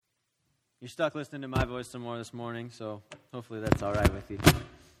You're stuck listening to my voice some more this morning, so hopefully that's all right with you.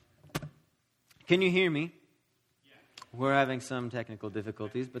 Can you hear me? Yeah. We're having some technical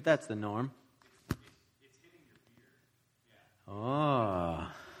difficulties, but that's the norm. It's hitting your ear.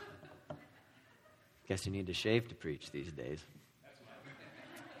 Yeah. Oh. Guess you need to shave to preach these days.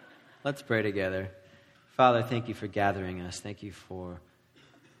 Let's pray together. Father, thank you for gathering us. Thank you for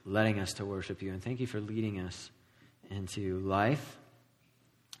letting us to worship you, and thank you for leading us into life,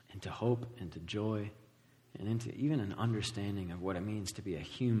 into hope, into joy, and into even an understanding of what it means to be a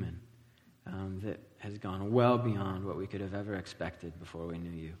human that has gone well beyond what we could have ever expected before we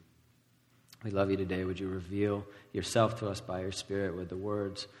knew you. We love you today. Would you reveal yourself to us by your Spirit? Would the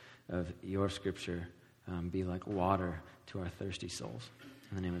words of your Scripture be like water to our thirsty souls?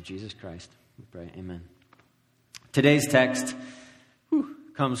 In the name of Jesus Christ, we pray. Amen. Today's text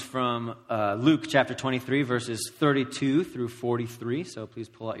comes from Luke chapter 23, verses 32 through 43. So please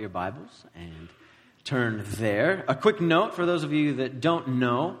pull out your Bibles and turn there. A quick note for those of you that don't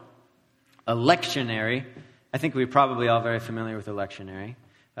know, a lectionary. I think we're probably all very familiar with a lectionary.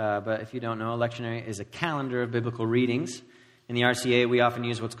 But if you don't know, a lectionary is a calendar of biblical readings. In the RCA, we often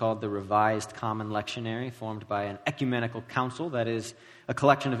use what's called the Revised Common Lectionary, formed by an ecumenical council, that is, a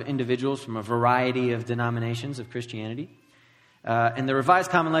collection of individuals from a variety of denominations of Christianity. And the Revised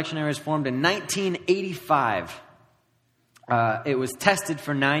Common Lectionary was formed in 1985. It was tested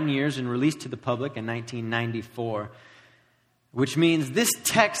for 9 years and released to the public in 1994, which means this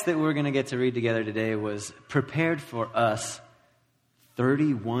text that we're going to get to read together today was prepared for us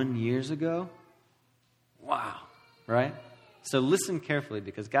 31 years ago. Wow, right? So listen carefully,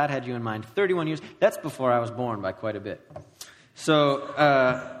 because God had you in mind 31 years. That's before I was born by quite a bit.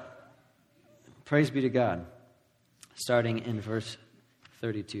 So, praise be to God. Starting in verse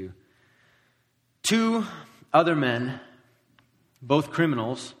 32. 2 other men, both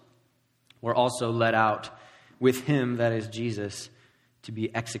criminals, were also led out with him, that is Jesus, to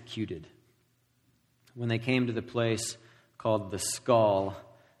be executed. When they came to the place called the Skull,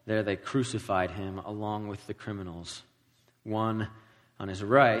 there they crucified him along with the criminals, one on his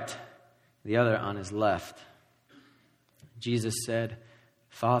right, the other on his left. Jesus said,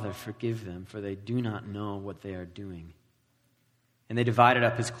 "Father, forgive them, for they do not know what they are doing." And they divided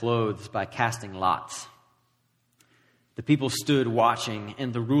up his clothes by casting lots. The people stood watching,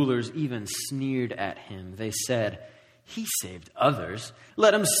 and the rulers even sneered at him. They said, "He saved others.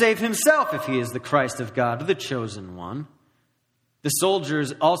 Let him save himself if he is the Christ of God, the chosen one." The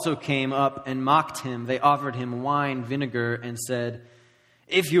soldiers also came up and mocked him. They offered him wine vinegar and said,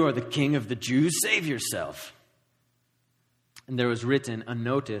 "If you are the king of the Jews, save yourself." And there was written a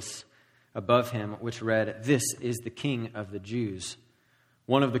notice above him which read, "This is the King of the Jews."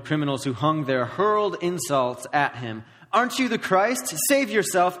 One of the criminals who hung there hurled insults at him. "Aren't you the Christ? Save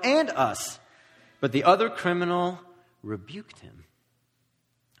yourself and us." But the other criminal rebuked him.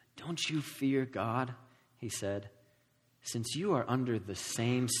 "Don't you fear God?" he said. "Since you are under the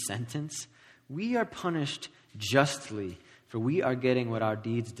same sentence, we are punished justly, for we are getting what our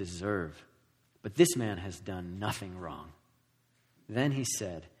deeds deserve. But this man has done nothing wrong." Then he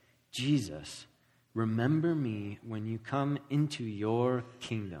said, "Jesus, remember me when you come into your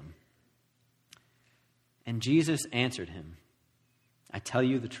kingdom." And Jesus answered him, "I tell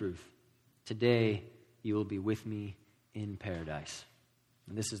you the truth. Today you will be with me in paradise."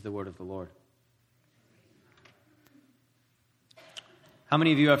 And this is the word of the Lord. How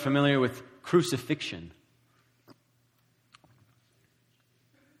many of you are familiar with crucifixion?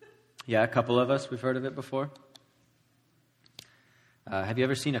 Yeah, a couple of us. We've heard of it before. Have you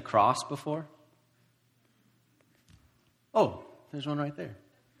ever seen a cross before? Oh, there's one right there.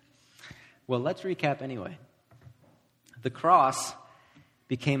 Well, let's recap anyway. The cross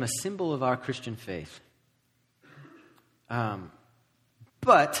became a symbol of our Christian faith. But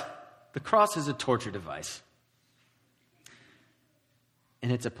the cross is a torture device.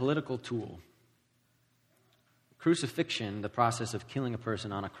 And it's a political tool. Crucifixion, the process of killing a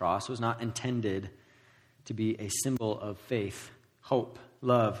person on a cross, was not intended to be a symbol of faith, hope,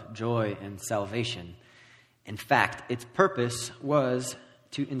 love, joy, and salvation. In fact, its purpose was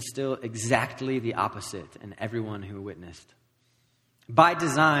to instill exactly the opposite in everyone who witnessed. By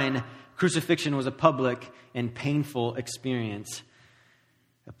design, crucifixion was a public and painful experience,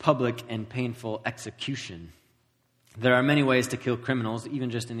 a public and painful execution. There are many ways to kill criminals.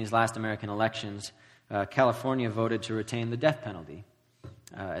 Even just in these last American elections, California voted to retain the death penalty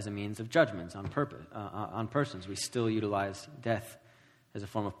as a means of judgments on persons. We still utilize death as a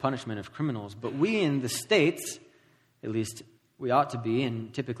form of punishment of criminals. But we in the States, at least we ought to be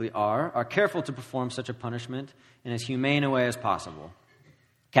and typically are careful to perform such a punishment in as humane a way as possible.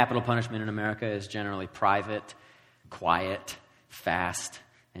 Capital punishment in America is generally private, quiet, fast,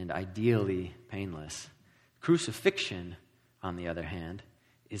 and ideally painless. Crucifixion, on the other hand,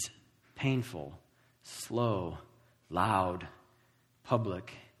 is painful, slow, loud,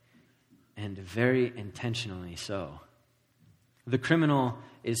 public, and very intentionally so. The criminal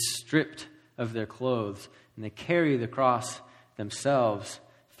is stripped of their clothes, and they carry the cross themselves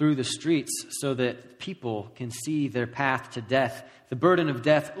through the streets so that people can see their path to death, the burden of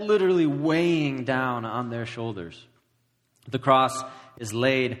death literally weighing down on their shoulders. The cross is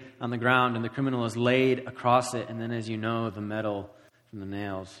laid on the ground, and the criminal is laid across it, and then, as you know, the metal from the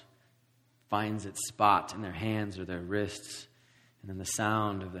nails finds its spot in their hands or their wrists, and then the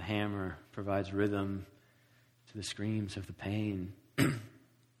sound of the hammer provides rhythm to the screams of the pain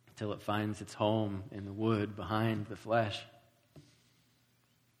until it finds its home in the wood behind the flesh.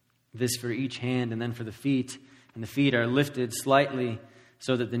 This for each hand, and then for the feet. And the feet are lifted slightly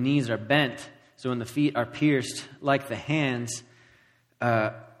so that the knees are bent. So when the feet are pierced like the hands,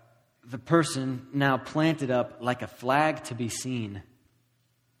 the person now planted up like a flag to be seen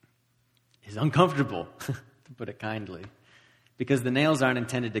is uncomfortable, to put it kindly. Because the nails aren't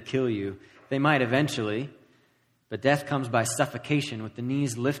intended to kill you. They might eventually, but death comes by suffocation with the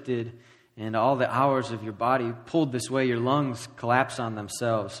knees lifted and all the hours of your body pulled this way. Your lungs collapse on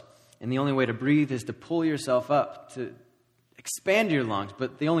themselves. And the only way to breathe is to pull yourself up, to expand your lungs.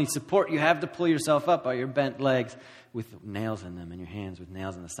 But the only support you have to pull yourself up are your bent legs with nails in them and your hands with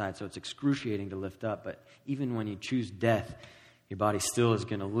nails on the side. So it's excruciating to lift up. But even when you choose death, your body still is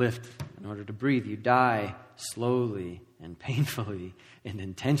going to lift in order to breathe. You die slowly and painfully and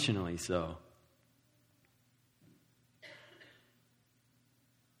intentionally so.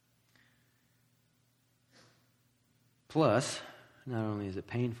 Plus, not only is it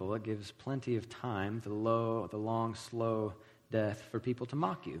painful, it gives plenty of time, the long, slow death, for people to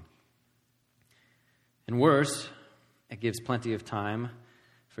mock you. And worse, it gives plenty of time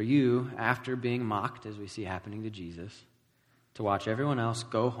for you, after being mocked, as we see happening to Jesus, to watch everyone else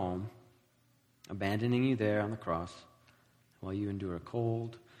go home, abandoning you there on the cross, while you endure a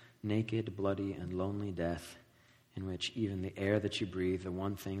cold, naked, bloody, and lonely death in which even the air that you breathe, the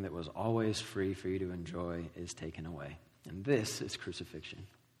one thing that was always free for you to enjoy, is taken away. And this is crucifixion.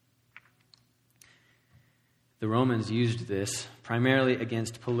 The Romans used this primarily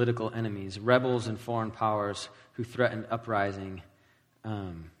against political enemies, rebels and foreign powers who threatened uprising,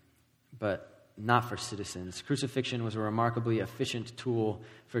 but not for citizens. Crucifixion was a remarkably efficient tool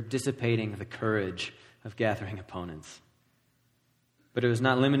for dissipating the courage of gathering opponents. But it was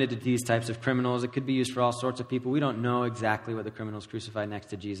not limited to these types of criminals. It could be used for all sorts of people. We don't know exactly what the criminals crucified next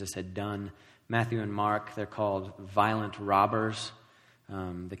to Jesus had done. Matthew and Mark, they're called violent robbers.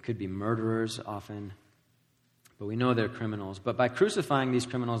 They could be murderers often. But we know they're criminals. But by crucifying these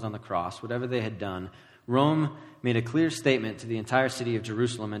criminals on the cross, whatever they had done, Rome made a clear statement to the entire city of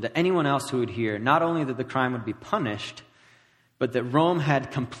Jerusalem and to anyone else who would hear, not only that the crime would be punished, but that Rome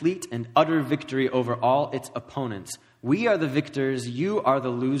had complete and utter victory over all its opponents. We are the victors, you are the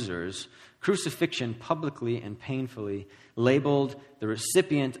losers. Crucifixion publicly and painfully labeled the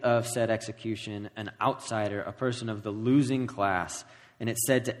recipient of said execution an outsider, a person of the losing class. And it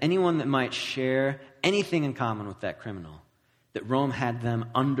said to anyone that might share anything in common with that criminal, that Rome had them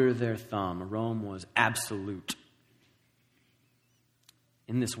under their thumb. Rome was absolute.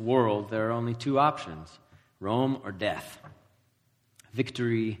 In this world, there are only two options: Rome or death,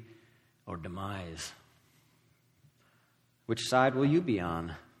 victory or demise. Which side will you be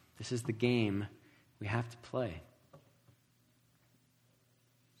on? This is the game we have to play.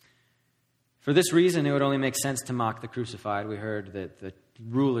 For this reason, it would only make sense to mock the crucified. We heard that the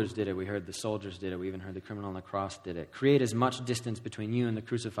rulers did it. We heard the soldiers did it. We even heard the criminal on the cross did it. Create as much distance between you and the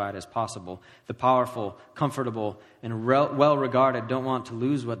crucified as possible. The powerful, comfortable, and well-regarded don't want to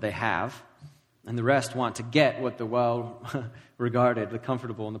lose what they have, and the rest want to get what the well-regarded, the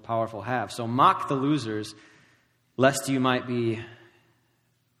comfortable, and the powerful have. So mock the losers, lest you might be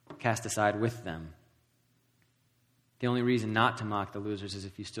cast aside with them. The only reason not to mock the losers is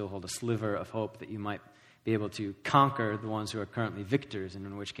if you still hold a sliver of hope that you might be able to conquer the ones who are currently victors, and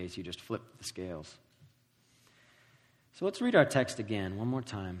in which case you just flip the scales. So let's read our text again, one more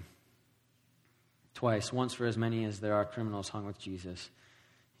time. Twice, once for as many as there are criminals hung with Jesus.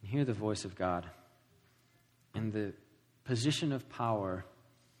 And hear the voice of God and the position of power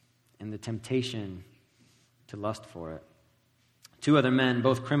and the temptation to lust for it. 2 other men,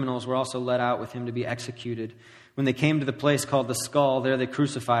 both criminals, were also led out with him to be executed. When they came to the place called the Skull, there they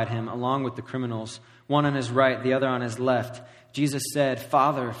crucified him, along with the criminals, one on his right, the other on his left. Jesus said,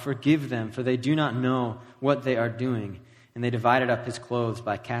 "Father, forgive them, for they do not know what they are doing." and they divided up his clothes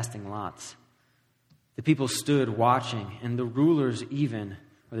by casting lots. The people stood watching, and the rulers even,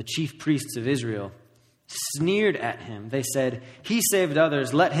 or the chief priests of Israel, sneered at him. They said, "He saved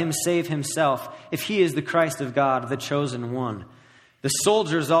others, let him save himself, if he is the Christ of God, the chosen one." The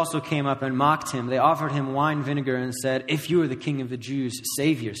soldiers also came up and mocked him. They offered him wine vinegar and said, "If you are the king of the Jews,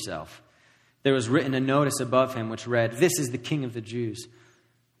 save yourself." There was written a notice above him which read, "This is the king of the Jews."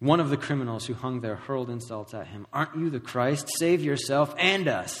 One of the criminals who hung there hurled insults at him. "Aren't you the Christ? Save yourself and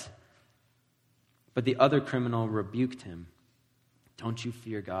us." But the other criminal rebuked him. "Don't you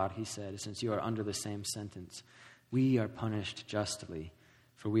fear God," he said, "since you are under the same sentence. We are punished justly,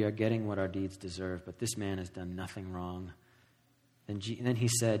 for we are getting what our deeds deserve, but this man has done nothing wrong." Then he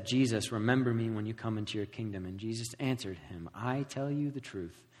said, "Jesus, remember me when you come into your kingdom." And Jesus answered him, "I tell you the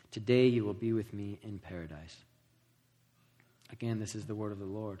truth. Today you will be with me in paradise." Again, this is the word of the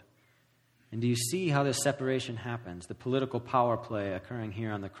Lord. And do you see how this separation happens? The political power play occurring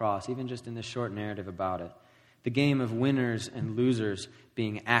here on the cross, even just in this short narrative about it. The game of winners and losers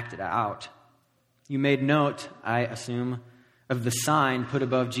being acted out. You made note, I assume, of the sign put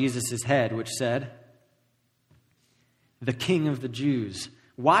above Jesus' head, which said, "The King of the Jews."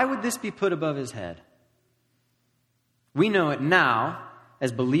 Why would this be put above his head? We know it now,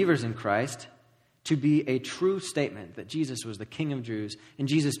 as believers in Christ, to be a true statement that Jesus was the King of Jews, and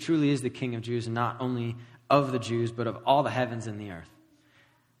Jesus truly is the King of Jews, and not only of the Jews, but of all the heavens and the earth.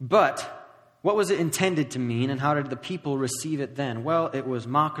 But what was it intended to mean, and how did the people receive it then? Well, it was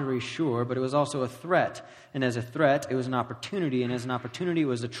mockery, sure, but it was also a threat. And as a threat, it was an opportunity, and as an opportunity, it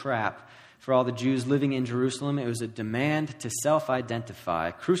was a trap. For all the Jews living in Jerusalem, it was a demand to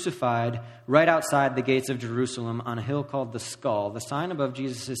self-identify. Crucified right outside the gates of Jerusalem on a hill called the Skull, the sign above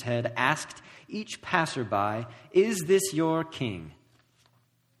Jesus' head asked each passerby, "Is this your king?"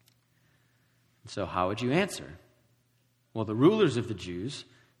 So how would you answer? Well, the rulers of the Jews,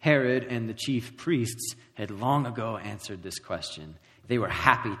 Herod and the chief priests, had long ago answered this question. They were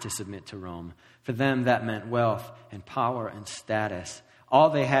happy to submit to Rome. For them, that meant wealth and power and status. All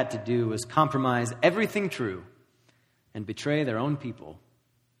they had to do was compromise everything true and betray their own people.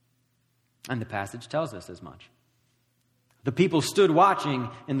 And the passage tells us as much. The people stood watching,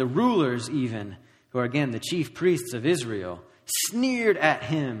 and the rulers even, who are again the chief priests of Israel, sneered at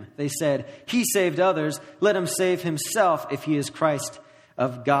him. They said, "He saved others, let him save himself if he is Christ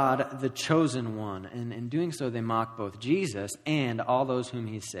of God, the chosen one." And in doing so, they mock both Jesus and all those whom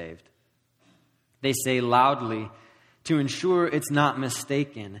he saved. They say loudly, to ensure it's not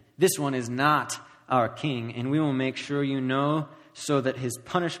mistaken, "This one is not our king, and we will make sure you know so that his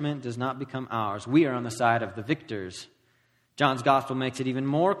punishment does not become ours. We are on the side of the victors." John's gospel makes it even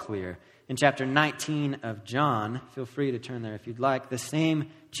more clear. In chapter 19 of John, feel free to turn there if you'd like, the same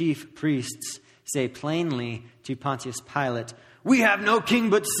chief priests say plainly to Pontius Pilate, "We have no king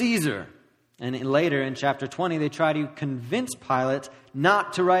but Caesar." And later in chapter 20, they try to convince Pilate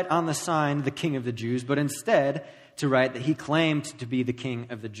not to write on the sign, "The King of the Jews," but instead to write that he claimed to be the King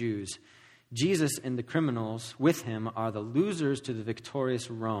of the Jews. Jesus and the criminals with him are the losers to the victorious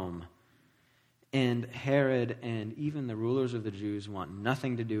Rome. And Herod and even the rulers of the Jews want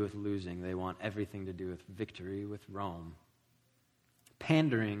nothing to do with losing. They want everything to do with victory with Rome.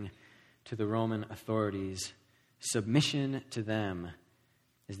 Pandering to the Roman authorities, submission to them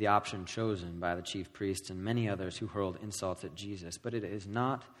is the option chosen by the chief priests and many others who hurled insults at Jesus. But it is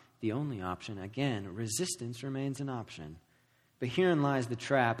not the only option. Again, resistance remains an option. But herein lies the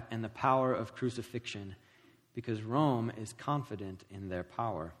trap and the power of crucifixion, because Rome is confident in their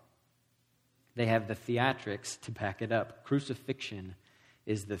power. They have the theatrics to back it up. Crucifixion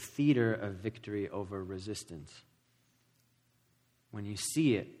is the theater of victory over resistance. When you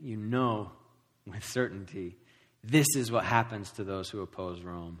see it, you know with certainty, this is what happens to those who oppose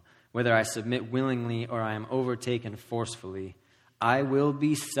Rome. Whether I submit willingly or I am overtaken forcefully, I will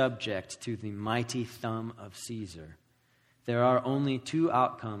be subject to the mighty thumb of Caesar. There are only two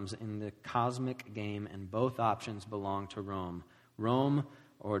outcomes in the cosmic game, and both options belong to Rome. Rome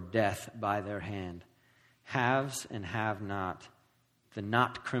or death by their hand. Haves and have not. The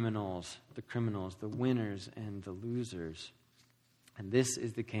not criminals, the winners and the losers. And this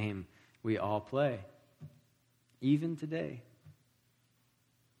is the game we all play, even today.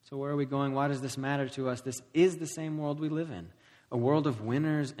 So where are we going? Why does this matter to us? This is the same world we live in. A world of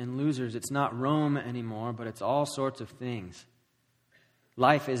winners and losers. It's not Rome anymore, but it's all sorts of things.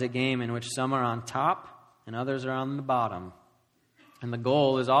 Life is a game in which some are on top and others are on the bottom. And the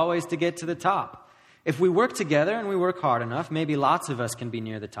goal is always to get to the top. If we work together and we work hard enough, maybe lots of us can be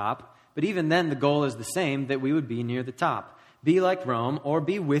near the top. But even then, the goal is the same, that we would be near the top. Be like Rome, or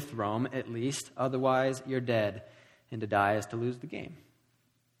be with Rome at least. Otherwise, you're dead. and to die is to lose the game.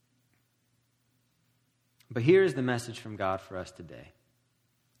 But here is the message from God for us today.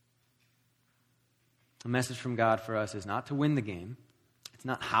 The message from God for us is not to win the game. It's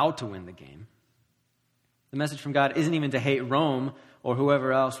not how to win the game. The message from God isn't even to hate Rome or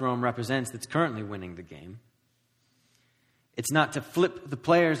whoever else Rome represents that's currently winning the game. It's not to flip the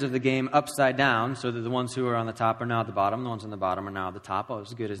players of the game upside down so that the ones who are on the top are now at the bottom, the ones on the bottom are now at the top,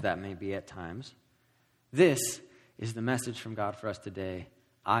 as good as that may be at times. This is the message from God for us today,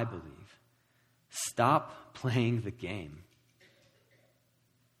 I believe. Stop playing the game.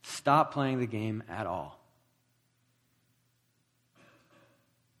 Stop playing the game at all.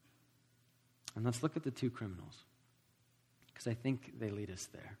 And let's look at the two criminals, because I think they lead us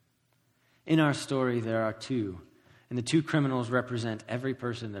there. In our story, there are two, and the two criminals represent every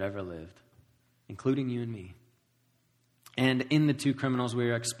person that ever lived, including you and me. And in the two criminals, we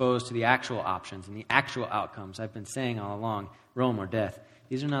are exposed to the actual options and the actual outcomes. I've been saying all along, Rome or death.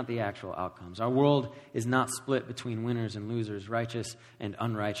 These are not the actual outcomes. Our world is not split between winners and losers, righteous and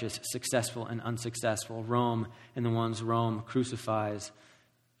unrighteous, successful and unsuccessful, Rome and the ones Rome crucifies.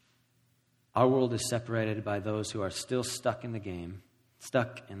 Our world is separated by those who are still stuck in the game,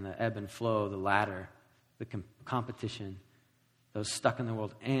 stuck in the ebb and flow, the ladder, the competition, those stuck in the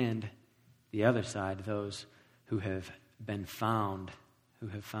world, and the other side, those who have been found, who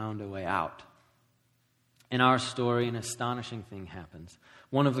have found a way out. In our story, an astonishing thing happens.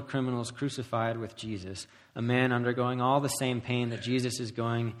 One of the criminals crucified with Jesus, a man undergoing all the same pain that Jesus is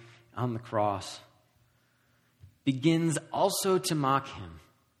going on the cross, begins also to mock him.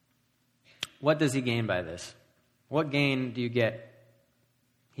 What does he gain by this? What gain do you get?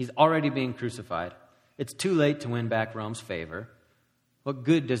 He's already being crucified. It's too late to win back Rome's favor. What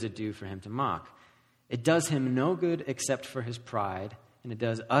good does it do for him to mock? It does him no good except for his pride, and it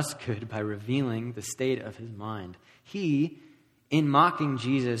does us good by revealing the state of his mind. He, in mocking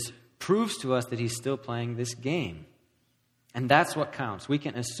Jesus, proves to us that he's still playing this game. And that's what counts. We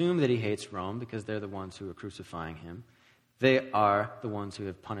can assume that he hates Rome because they're the ones who are crucifying him. They are the ones who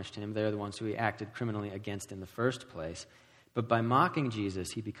have punished him. They're the ones who he acted criminally against in the first place. But by mocking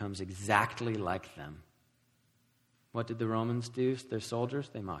Jesus, he becomes exactly like them. What did the Romans do? Their soldiers?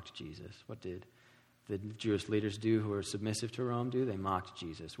 They mocked Jesus. What did the Jewish leaders do who were submissive to Rome do? They mocked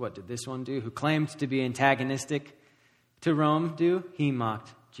Jesus. What did this one do who claimed to be antagonistic to Rome do? He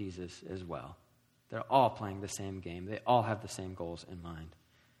mocked Jesus as well. They're all playing the same game. They all have the same goals in mind.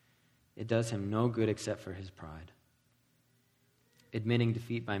 It does him no good except for his pride. Admitting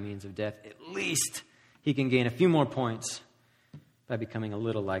defeat by means of death, at least he can gain a few more points by becoming a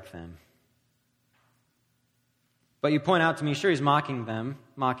little like them. But you point out to me, sure, he's mocking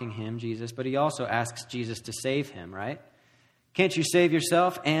him, Jesus, but he also asks Jesus to save him, right? Can't you save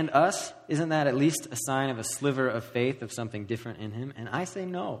yourself and us? Isn't that at least a sign of a sliver of faith, of something different in him? And I say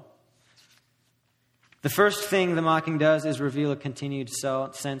no. The first thing the mocking does is reveal a continued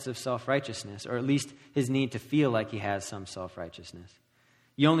sense of self-righteousness, or at least his need to feel like he has some self-righteousness.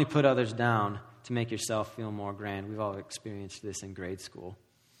 You only put others down to make yourself feel more grand. We've all experienced this in grade school.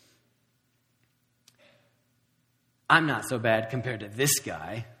 I'm not so bad compared to this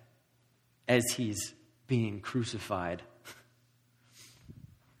guy as he's being crucified.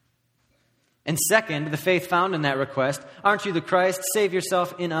 And second, the faith found in that request, aren't you the Christ? Save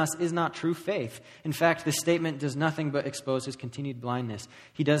yourself in us, is not true faith. In fact, this statement does nothing but expose his continued blindness.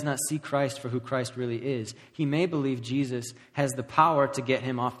 He does not see Christ for who Christ really is. He may believe Jesus has the power to get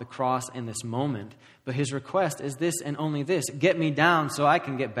him off the cross in this moment, but his request is this and only this: get me down so I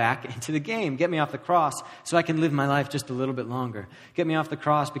can get back into the game. Get me off the cross so I can live my life just a little bit longer. Get me off the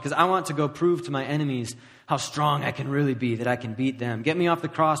cross because I want to go prove to my enemies how strong I can really be, that I can beat them. Get me off the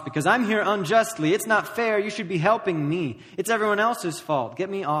cross because I'm here unjustly. It's not fair. You should be helping me. It's everyone else's fault. Get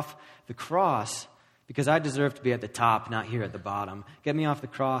me off the cross because I deserve to be at the top, not here at the bottom. Get me off the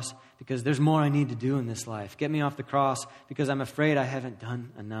cross because there's more I need to do in this life. Get me off the cross because I'm afraid I haven't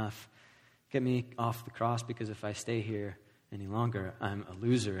done enough. Get me off the cross because if I stay here any longer, I'm a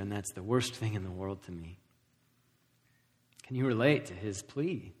loser, and that's the worst thing in the world to me. Can you relate to his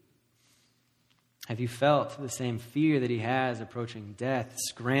plea? Have you felt the same fear that he has approaching death,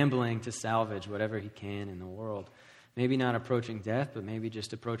 scrambling to salvage whatever he can in the world? Maybe not approaching death, but maybe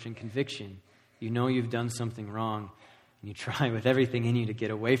just approaching conviction. You know you've done something wrong, and you try with everything in you to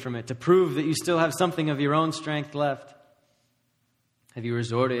get away from it, to prove that you still have something of your own strength left. Have you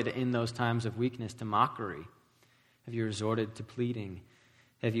resorted in those times of weakness to mockery? Have you resorted to pleading?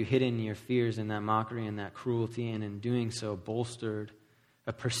 Have you hidden your fears in that mockery and that cruelty, and in doing so bolstered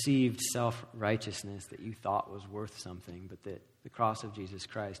a perceived self-righteousness that you thought was worth something, but that the cross of Jesus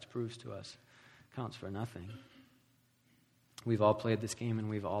Christ proves to us counts for nothing? We've all played this game and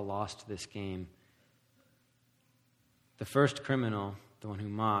we've all lost this game. The first criminal, the one who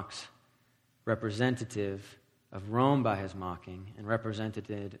mocks, representative of Rome by his mocking, and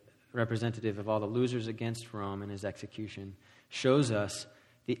representative of all the losers against Rome in his execution, shows us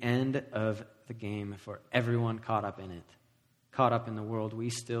the end of the game for everyone caught up in it, caught up in the world we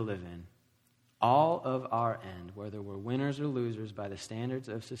still live in. All of our end, whether we're winners or losers by the standards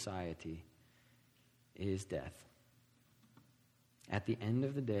of society, is death. At the end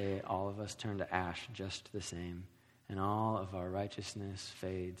of the day, all of us turn to ash just the same, and all of our righteousness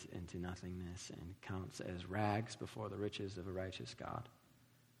fades into nothingness and counts as rags before the riches of a righteous God.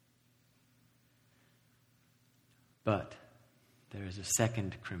 But there is a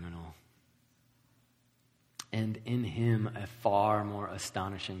second criminal, and in him a far more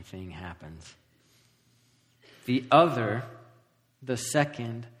astonishing thing happens. The other, the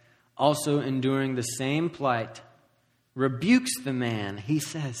second, also enduring the same plight, rebukes the man. He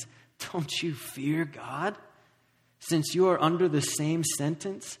says, "Don't you fear God? Since you are under the same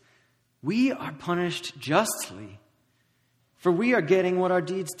sentence, we are punished justly, for we are getting what our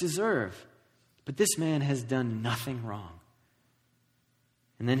deeds deserve. But this man has done nothing wrong."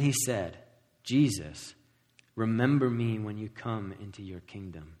 And then he said, "Jesus, remember me when you come into your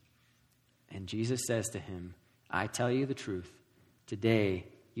kingdom." And Jesus says to him, "I tell you the truth, today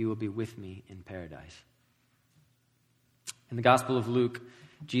you will be with me in paradise." In the Gospel of Luke,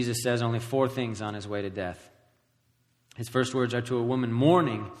 Jesus says only 4 things on his way to death. His first words are to a woman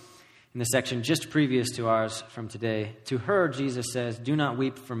mourning in the section just previous to ours from today. To her, Jesus says, "Do not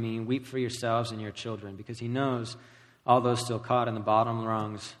weep for me, weep for yourselves and your children," because he knows all those still caught in the bottom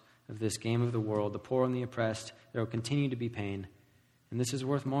rungs of this game of the world, the poor and the oppressed, there will continue to be pain, and this is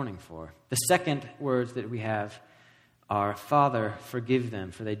worth mourning for. The second words that we have are, "Father, forgive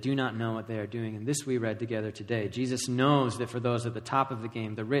them, for they do not know what they are doing." And this we read together today. Jesus knows that for those at the top of the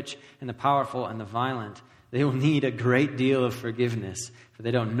game, the rich and the powerful and the violent, they will need a great deal of forgiveness, for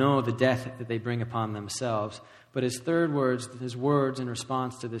they don't know the death that they bring upon themselves. But his third words, his words in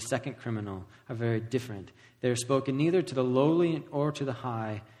response to the second criminal, are very different. They are spoken neither to the lowly or to the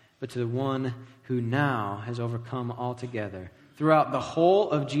high, but to the one who now has overcome altogether. Throughout the whole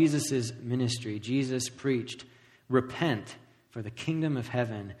of Jesus' ministry, Jesus preached, "Repent, for the kingdom of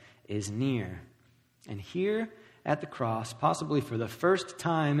heaven is near." And here at the cross, possibly for the first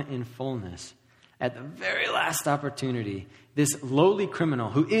time in fullness, at the very last opportunity, this lowly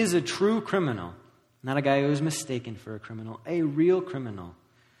criminal, who is a true criminal, not a guy who is mistaken for a criminal, a real criminal,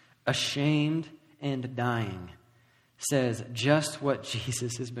 ashamed and dying, says just what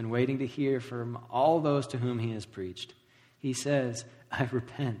Jesus has been waiting to hear from all those to whom he has preached. He says, "I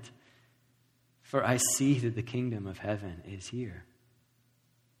repent, for I see that the kingdom of heaven is here."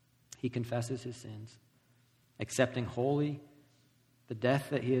 He confesses his sins, accepting wholly the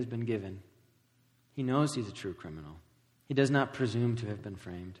death that he has been given. He knows he's a true criminal. He does not presume to have been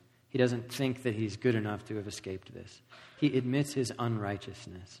framed. He doesn't think that he's good enough to have escaped this. He admits his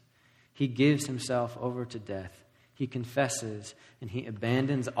unrighteousness. He gives himself over to death. He confesses, and he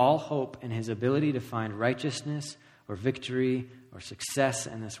abandons all hope in his ability to find righteousness or victory or success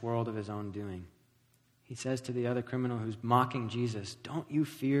in this world of his own doing. He says to the other criminal who's mocking Jesus, "Don't you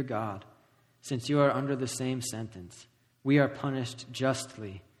fear God, since you are under the same sentence. We are punished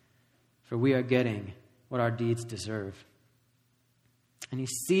justly, for we are getting what our deeds deserve." And he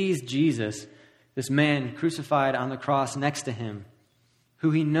sees Jesus, this man crucified on the cross next to him,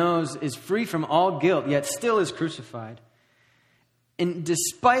 who he knows is free from all guilt, yet still is crucified. And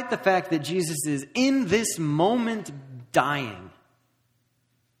despite the fact that Jesus is in this moment dying,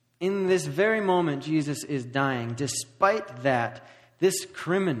 in this very moment Jesus is dying, despite that, this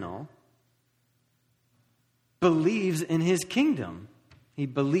criminal believes in his kingdom. He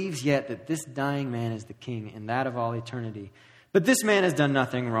believes yet that this dying man is the king and that of all eternity. But this man has done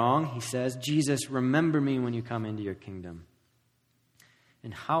nothing wrong, he says. "Jesus, remember me when you come into your kingdom."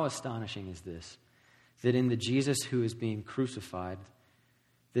 And how astonishing is this, that in the Jesus who is being crucified,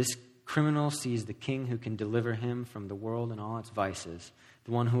 this criminal sees the king who can deliver him from the world and all its vices,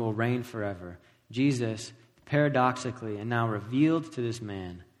 the one who will reign forever. Jesus, paradoxically and now revealed to this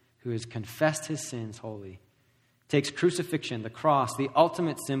man who has confessed his sins wholly, takes crucifixion, the cross, the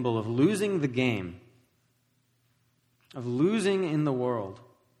ultimate symbol of losing the game, of losing in the world,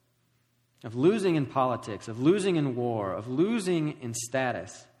 of losing in politics, of losing in war, of losing in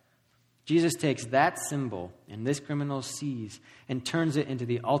status. Jesus takes that symbol, and this criminal sees, and turns it into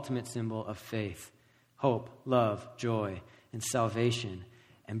the ultimate symbol of faith, hope, love, joy, and salvation,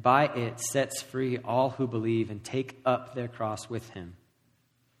 and by it sets free all who believe and take up their cross with him.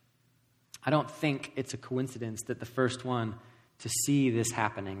 I don't think it's a coincidence that the first one to see this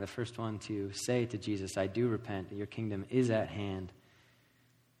happening, the first one to say to Jesus, I do repent, your kingdom is at hand,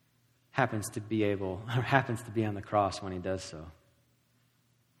 happens to be on the cross when he does so.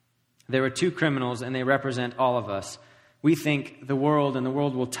 There were two criminals, and they represent all of us. We think the world, and the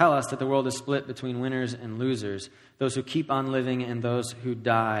world will tell us that the world is split between winners and losers, those who keep on living and those who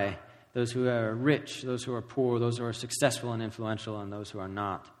die, those who are rich, those who are poor, those who are successful and influential, and those who are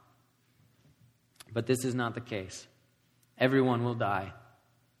not. But this is not the case. Everyone will die.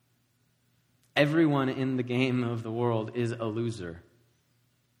 Everyone in the game of the world is a loser.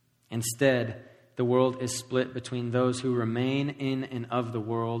 Instead, the world is split between those who remain in and of the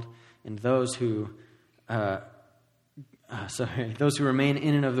world and those who remain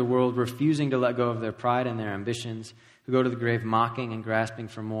in and of the world, refusing to let go of their pride and their ambitions, who go to the grave mocking and grasping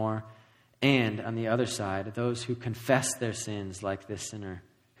for more. And on the other side, those who confess their sins like this sinner,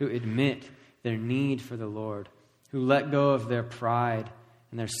 who admit their need for the Lord, who let go of their pride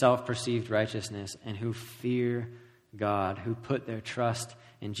and their self-perceived righteousness, and who fear God, who put their trust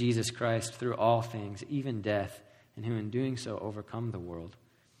in Jesus Christ through all things, even death, and who in doing so overcome the world,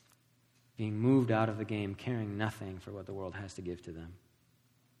 being moved out of the game, caring nothing for what the world has to give to them.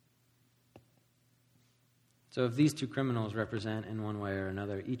 So if these two criminals represent in one way or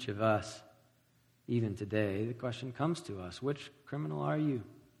another each of us, even today, the question comes to us, which criminal are you?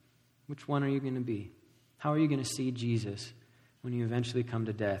 Which one are you going to be? How are you going to see Jesus when you eventually come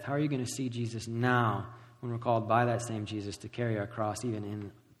to death? How are you going to see Jesus now when we're called by that same Jesus to carry our cross even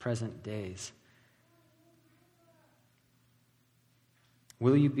in present days?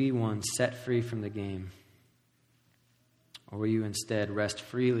 Will you be one set free from the game? Or will you instead rest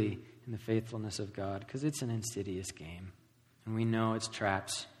freely in the faithfulness of God? Because it's an insidious game. And we know its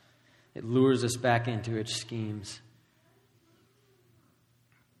traps. It lures us back into its schemes.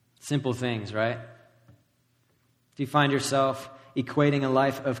 Simple things, right? Do you find yourself equating a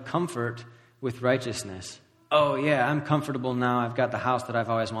life of comfort with righteousness? Oh yeah, I'm comfortable now. I've got the house that I've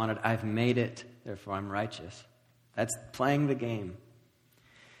always wanted. I've made it. Therefore, I'm righteous. That's playing the game.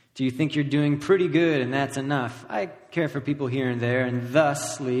 Do you think you're doing pretty good and that's enough? I care for people here and there, and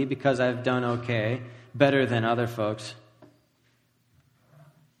thusly, because I've done okay, better than other folks.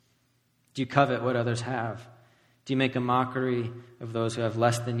 Do you covet what others have? Do you make a mockery of those who have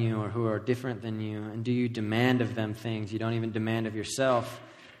less than you or who are different than you? And do you demand of them things you don't even demand of yourself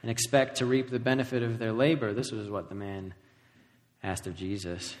and expect to reap the benefit of their labor? This was what the man asked of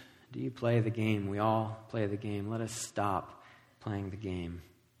Jesus. Do you play the game? We all play the game. Let us stop playing the game.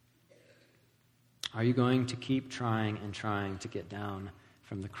 Are you going to keep trying and trying to get down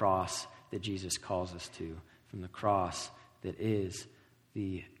from the cross that Jesus calls us to, from the cross that is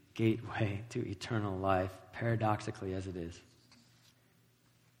the gateway to eternal life, paradoxically as it is?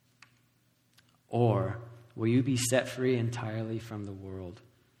 Or will you be set free entirely from the world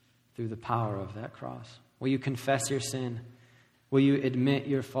through the power of that cross? Will you confess your sin? Will you admit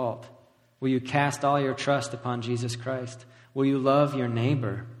your fault? Will you cast all your trust upon Jesus Christ? Will you love your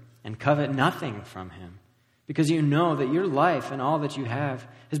neighbor and covet nothing from him? Because you know that your life and all that you have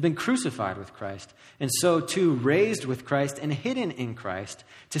has been crucified with Christ, and so too raised with Christ and hidden in Christ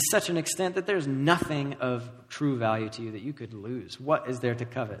to such an extent that there's nothing of true value to you that you could lose. What is there to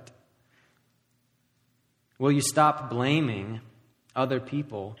covet? Will you stop blaming other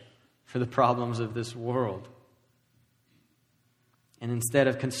people for the problems of this world? And instead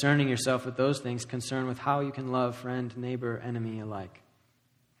of concerning yourself with those things, concern with how you can love friend, neighbor, enemy alike.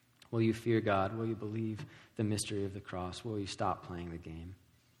 Will you fear God? Will you believe the mystery of the cross? Will you stop playing the game?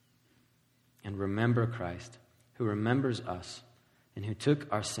 And remember Christ, who remembers us and who took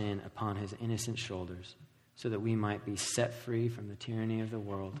our sin upon his innocent shoulders so that we might be set free from the tyranny of the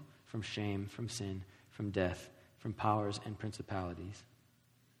world, from shame, from sin, from death, from powers and principalities,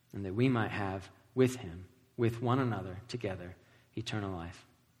 and that we might have with him, with one another, together, eternal life.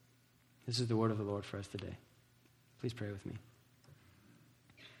 This is the word of the Lord for us today. Please pray with me.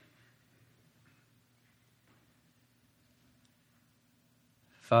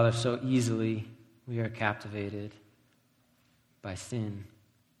 Father, so easily we are captivated by sin.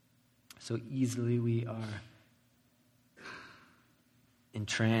 So easily we are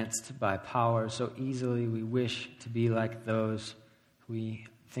entranced by power. So easily we wish to be like those we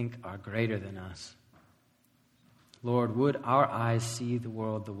think are greater than us. Lord, would our eyes see the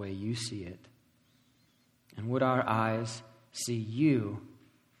world the way you see it? And would our eyes see you,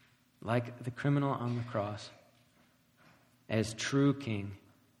 like the criminal on the cross, as true King,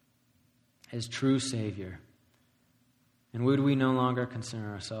 as true Savior? And would we no longer concern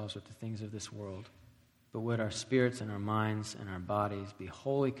ourselves with the things of this world, but would our spirits and our minds and our bodies be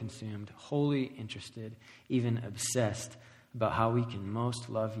wholly consumed, wholly interested, even obsessed about how we can most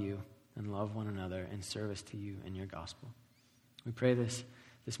love you and love one another in service to you and your gospel. We pray this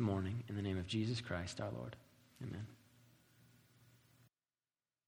morning in the name of Jesus Christ, our Lord. Amen.